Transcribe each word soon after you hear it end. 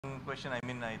question. I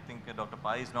mean, I think Dr.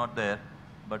 Pai is not there,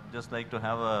 but just like to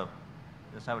have a,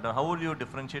 how would you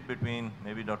differentiate between,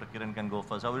 maybe Dr. Kiran can go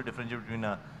first, how would you differentiate between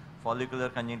a follicular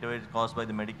conjunctivitis caused by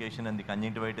the medication and the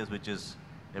conjunctivitis which is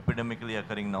epidemically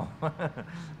occurring now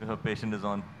if a patient is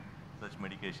on such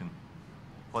medication?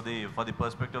 For the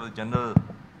perspective of the general,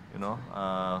 you know,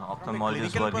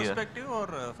 ophthalmologists who are here. From a clinical perspective or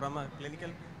from a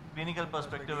clinical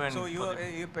perspective? And so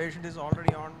your patient is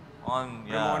already on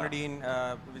brimonidine,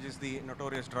 which is the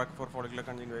notorious drug for follicular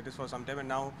conjunctivitis for some time, and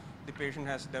now the patient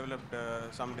has developed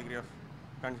some degree of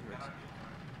conjunctivitis.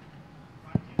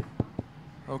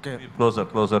 Okay.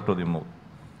 Closer to the mouth.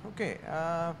 Okay.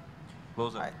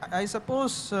 Closer. I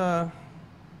suppose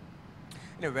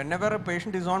whenever a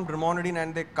patient is on brimonidine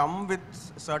and they come with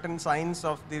certain signs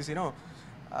of these,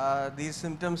 these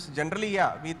symptoms, generally,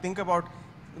 we think about,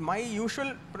 my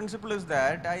usual principle is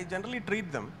that I generally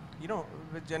treat them,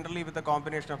 generally with a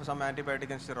combination of some antibiotic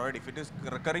and steroid. If it is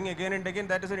recurring again and again,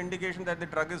 that is an indication that the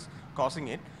drug is causing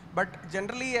it. But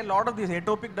generally, a lot of these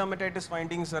atopic dermatitis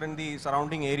findings are in the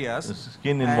surrounding areas. The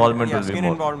skin involvement will be skin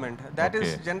more. involvement. That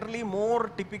is generally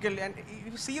more typical. And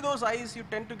if you see those eyes, you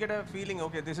tend to get a feeling,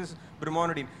 okay, this is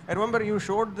brimonidine. I remember you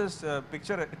showed this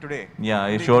picture today. Yeah,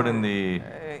 I showed in the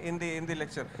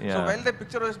lecture. Yeah. So while the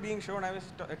picture was being shown, I was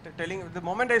telling, the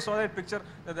moment I saw that picture,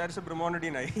 that is a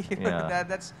brimonidine eye. Yeah.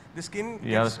 That's the skin.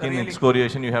 You have skin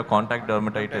excoriation, you have contact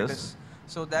dermatitis.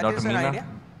 So that Dr. is an Meena? idea.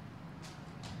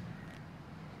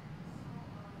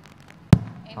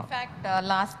 In fact,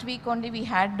 last week only we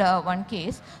had one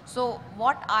case. So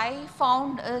what I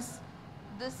found is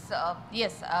this,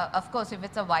 yes, of course, if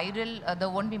it's a viral, there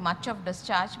won't be much of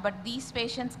discharge, but these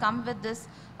patients come with this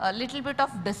little bit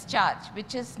of discharge,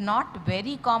 which is not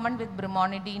very common with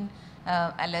brimonidine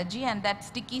allergy, and that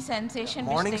sticky sensation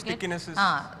Morning which they stickiness is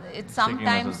it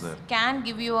sometimes can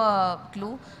give you a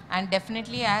clue, and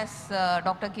definitely, as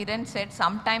Dr. Kiran said,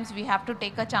 sometimes we have to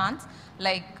take a chance,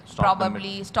 like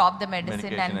probably stop the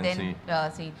medicine and then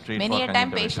see. Many a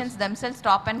time patients themselves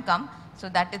stop and come, so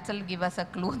that itself give us a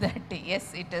clue that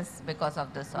yes, it is because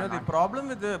of this. No, the problem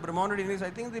with the brimonidine is,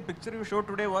 I think the picture you showed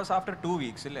today was after 2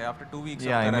 weeks. After 2 weeks.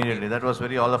 Yeah, immediately. That was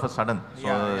very all of a sudden. So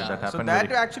that happened. So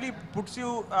that actually puts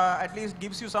you, at least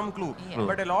gives you some clue. Yeah.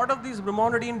 But a lot of these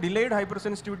brimonidine delayed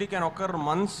hypersensitivity can occur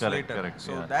months later. Correct.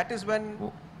 So that is when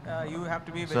you have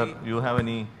to be very. Sir, you have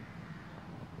any?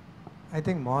 I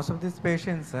think most of these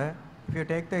patients, if you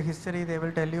take the history, they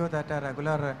will tell you that a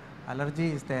regular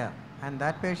allergy is there. And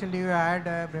that patient, you add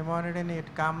brimonidine,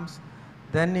 it comes,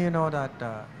 then you know that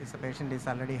the patient is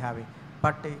already having.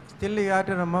 But still you have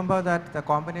to remember that the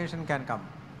combination can come.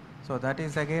 So that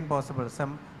is again possible.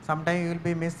 Sometimes you will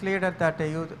be misled that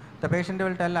the patient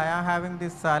will tell, I am having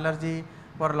this allergy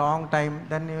for a long time.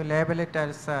 Then you label it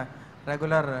as a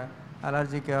regular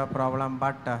allergic problem,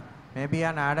 but maybe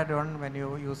an added one when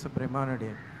you use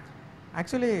brimonidine.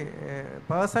 Actually,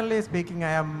 personally speaking,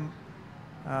 I am,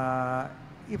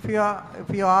 if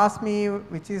you ask me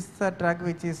which is the drug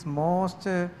which is most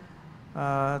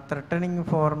threatening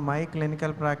for my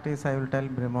clinical practice, I will tell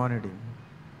brimonidine.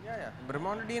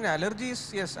 Brimonidine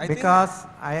allergies, yes. Because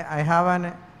I have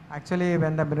an, actually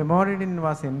when the brimonidine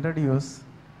was introduced,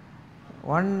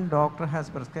 one doctor has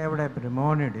prescribed a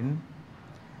brimonidine,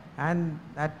 and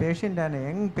that patient, a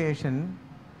young patient,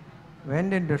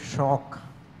 went into shock.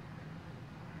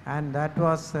 And that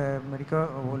was a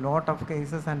lot of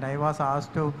cases, and I was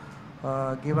asked to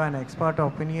give an expert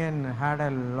opinion, had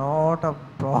a lot of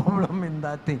problem in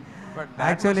that thing. But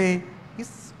that actually,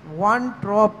 one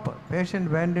drop, patient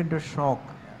went into shock.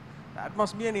 That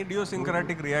must be an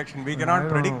idiosyncratic reaction. We cannot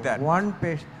predict that. One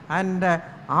patient, and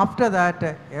after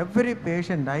that, every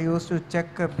patient, I used to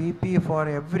check BP for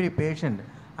every patient.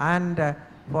 And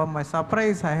for my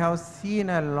surprise, I have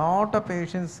seen a lot of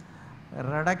patients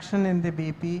reduction in the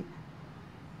BP,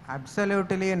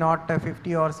 absolutely not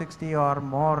 50 or 60 or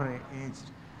more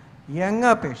aged,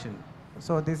 younger patient.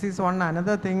 So this is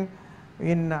another thing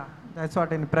in, that's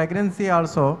what in pregnancy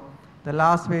also. The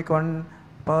last week one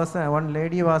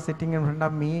lady was sitting in front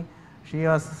of me, she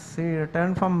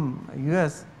returned from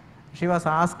US, she was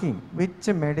asking which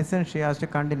medicine she has to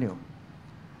continue.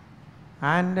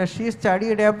 And she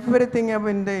studied everything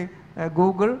in the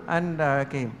Google and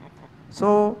came.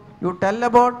 So you tell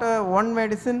about one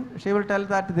medicine, she will tell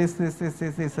that this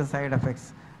is a side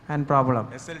effects and problem.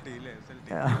 SLT.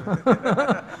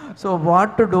 Yeah. So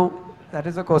what to do? That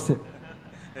is a question.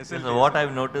 So what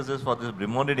I've noticed is for this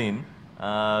brimonidine,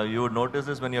 you would notice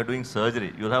this when you're doing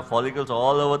surgery. You'll have follicles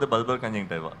all over the bulbar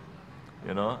conjunctiva.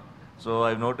 So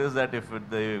I've noticed that if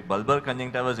the bulbar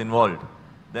conjunctiva is involved,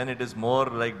 then it is more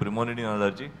like brimonidine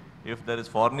allergy. If there is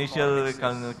fornical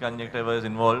conjunctivitis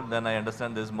involved, then I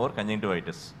understand there is more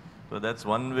conjunctivitis. So that's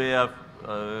one way of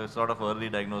sort of early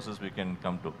diagnosis we can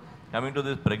come to. Coming to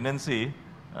this pregnancy,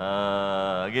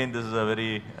 again this is a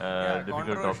very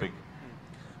difficult topic.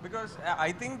 Because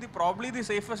I think probably the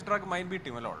safest drug might be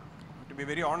timolol. To be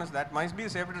very honest, that might be a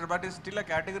safe drug, but it's still a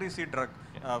category C drug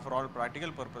for all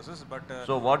practical purposes. But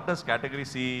so what does category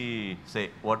C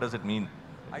say? What does it mean?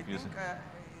 I think,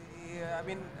 I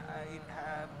mean,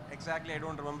 exactly, I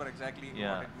don't remember exactly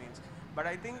what it means. But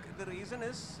I think the reason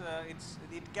is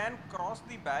it can cross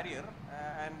the barrier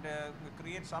and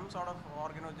create some sort of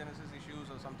organogenesis issues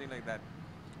or something like that,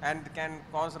 and can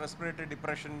cause respiratory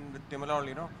depression with timolol,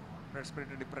 you know,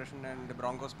 respiratory depression and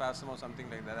bronchospasm or something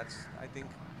like that. That's, I think.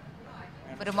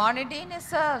 Brimonidine is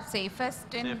the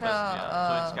safest in the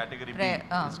so it's category B.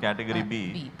 It's category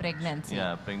B. Pregnancy.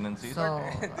 Yeah, pregnancy. So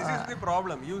this is the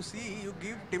problem. You see, you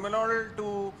give timolol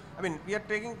to. I mean, we are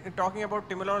talking about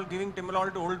timolol, giving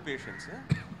timolol to old patients.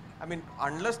 I mean,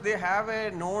 unless they have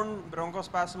a known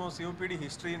bronchospasm or COPD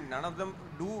history, none of them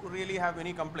do really have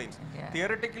any complaints.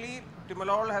 Theoretically,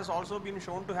 timolol has also been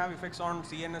shown to have effects on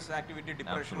CNS activity,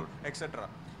 depression, etc.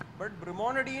 But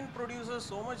brimonidine produces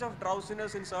so much of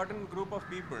drowsiness in certain group of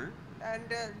people, and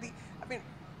I mean,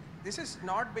 this is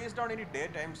not based on any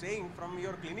data. I'm saying from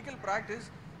your clinical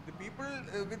practice, the people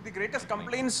with the greatest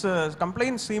complaints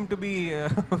seem to be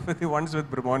the ones with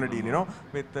brimonidine, you know,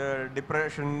 with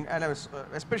depression and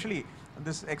especially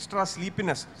this extra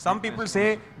sleepiness. Some people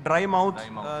say dry mouth,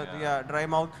 dry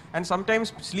mouth, and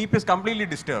sometimes sleep is completely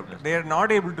disturbed. They are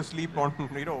not able to sleep on,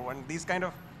 you know, and these kind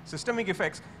of systemic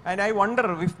effects. And I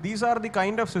wonder if these are the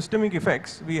kind of systemic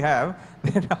effects we have,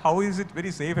 then how is it very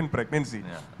safe in pregnancy?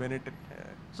 When it,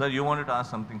 Sir, you wanted to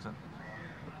ask something, sir?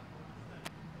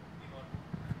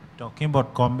 Talking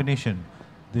about combination,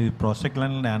 the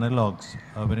prostaglandin analogs,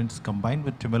 when it's combined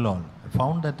with timolol, I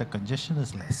found that the congestion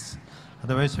is less.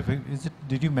 Otherwise,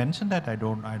 did you mention that? I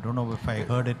don't know if I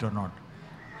heard it or not.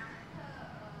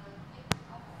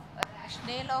 A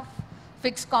rationale of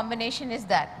fixed combination is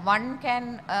that one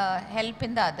can help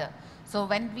in the other. So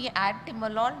when we add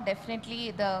timolol,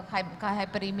 definitely the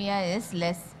hyperemia is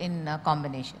less in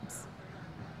combinations.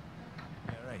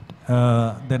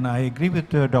 Then I agree with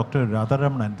Dr.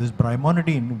 Radharamanan. This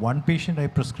brimonidine, one patient I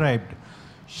prescribed,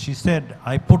 she said,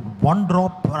 I put one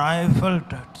drop, I felt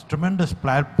tremendous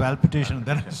palpitation,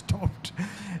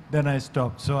 then I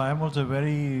stopped. So I'm also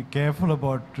very careful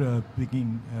about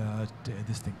picking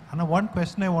this thing. And one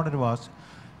question I wanted to ask,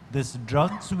 this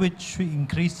drugs which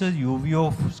increases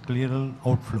UVO scleral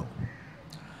outflow,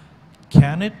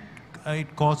 can it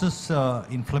causes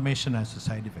inflammation as a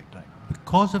side effect, right?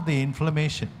 Because of the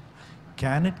inflammation,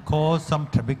 can it cause some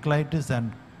trabeculitis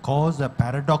and cause a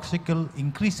paradoxical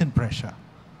increase in pressure?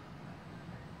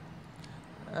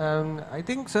 I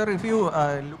think, sir, if you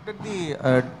looked at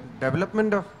the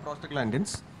development of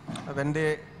prostaglandins, when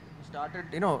they started,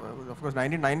 you know, of course,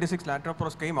 1996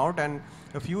 latropros came out, and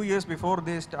a few years before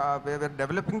they were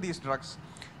developing these drugs,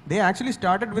 they actually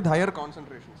started with higher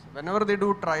concentrations. Whenever they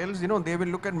do trials, you know, they will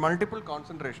look at multiple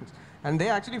concentrations. And they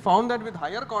actually found that with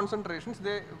higher concentrations,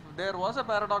 there was a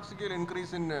paradoxical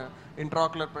increase in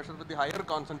intraocular pressure with the higher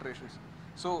concentrations.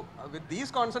 So with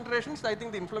these concentrations, I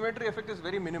think the inflammatory effect is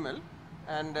very minimal.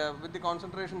 And with the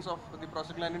concentrations of the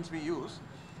prostaglandins we use,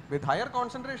 with higher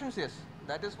concentrations, yes,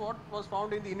 that is what was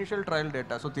found in the initial trial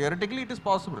data. So theoretically, it is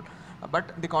possible.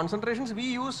 But the concentrations we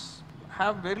use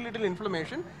have very little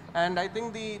inflammation, and I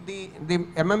think the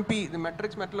MMP, the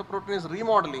matrix metalloprotein, is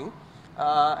remodeling,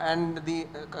 and the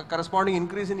corresponding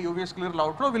increase in UV scleral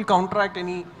outflow will counteract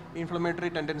any inflammatory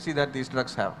tendency that these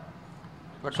drugs have.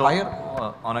 But so,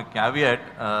 on a caveat,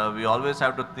 we always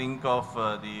have to think of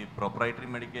the proprietary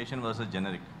medication versus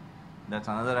generic. That's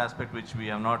another aspect which we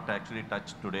have not actually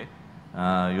touched today.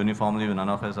 Uniformly, none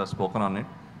of us have spoken on it,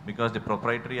 because the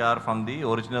proprietary are from the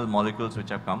original molecules which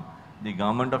have come. The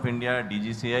Government of India,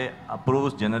 DGCI,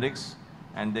 approves generics,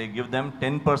 and they give them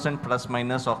 10% plus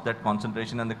minus of that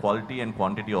concentration and the quality and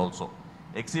quantity also.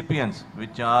 Excipients,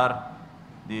 which are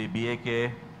the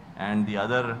BAK and the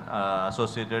other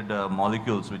associated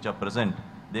molecules which are present,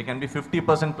 they can be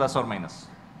 50% plus or minus.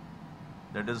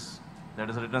 That is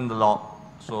written in the law.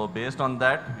 So based on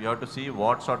that, you have to see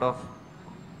what sort of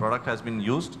product has been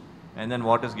used and then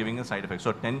what is giving a side effect.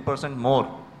 So 10% more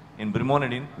in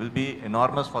brimonidine will be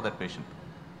enormous for that patient.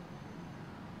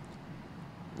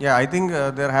 Yeah, I think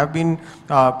there have been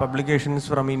publications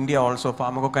from India also,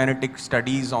 pharmacokinetic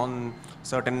studies on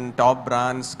certain top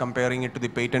brands, comparing it to the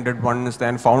patented ones,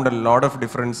 and found a lot of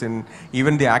difference in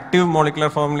even the active molecular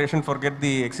formulation, forget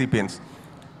the excipients.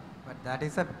 But that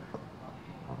is a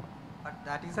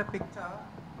picture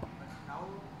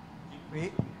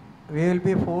we will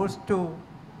be forced to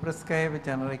prescribe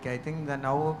generic. I think that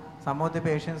now some of the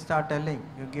patients start telling,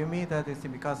 you give me this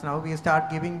thing, because now we start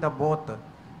giving the both,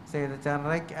 say the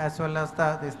generic as well as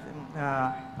the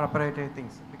proprietary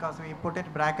things, because we put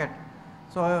it bracket.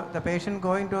 So the patient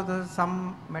going to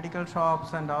some medical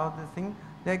shops and all this thing,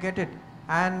 they get it.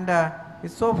 And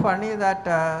it's so funny that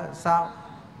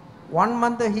 1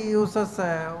 month he uses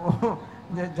the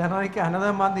generic,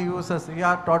 another month he uses. We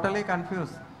are totally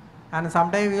confused. And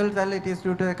sometimes we will tell it is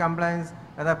due to the compliance,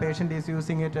 whether patient is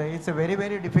using it. It's very,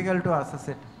 very difficult to assess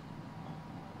it.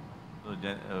 So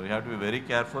we have to be very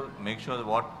careful. Make sure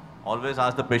that always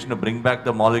ask the patient to bring back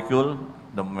the molecule,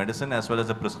 the medicine, as well as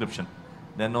the prescription.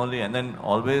 Then only, and then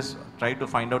always try to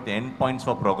find out the endpoints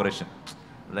for progression.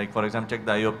 Like for example, check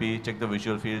the IOP, check the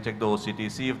visual field, check the OCT,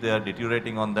 see if they are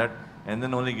deteriorating on that, and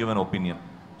then only give an opinion.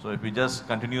 So if we just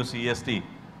continue CST,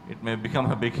 it may become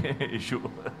a big issue.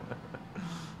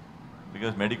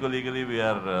 Because medico-legally we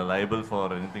are liable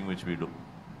for anything which we do.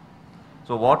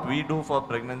 So what we do for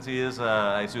pregnancy is,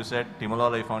 as you said,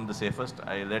 timolol I found the safest.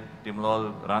 I let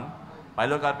timolol run.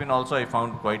 Pilocarpine also I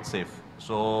found quite safe.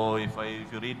 So if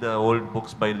you read the old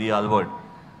books by Lee Albert,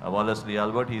 Wallace Lee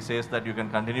Albert, he says that you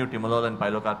can continue timolol and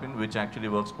pilocarpine, which actually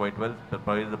works quite well,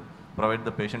 provided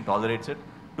the patient tolerates it.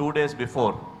 2 days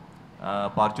before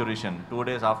parturition, 2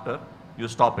 days after, you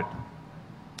stop it,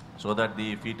 so that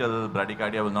the fetal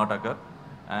bradycardia will not occur,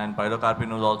 and pilocarpine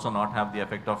will also not have the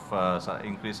effect of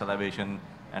increased salivation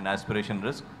and aspiration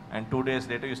risk, and 2 days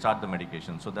later you start the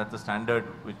medication. So that's the standard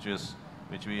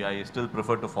I still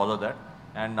prefer to follow that.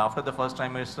 And after the first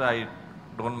trimester, I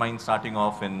don't mind starting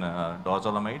off in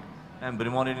dorzolamide, and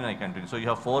brimonidine I continue. So you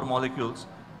have 4 molecules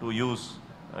to use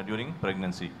during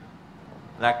pregnancy.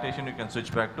 Lactation, you can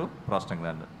switch back to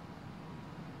prostaglandin.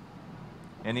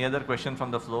 Any other question from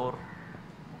the floor?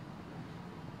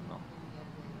 No.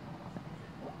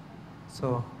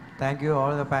 So thank you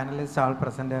all the panelists, all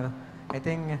present. I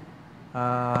think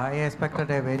I expected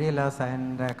a very less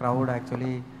and crowd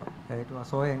actually. It was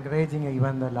so encouraging,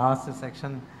 even the last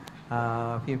section.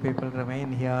 Few people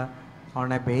remain here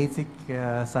on a basic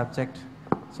subject.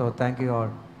 So thank you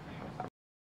all.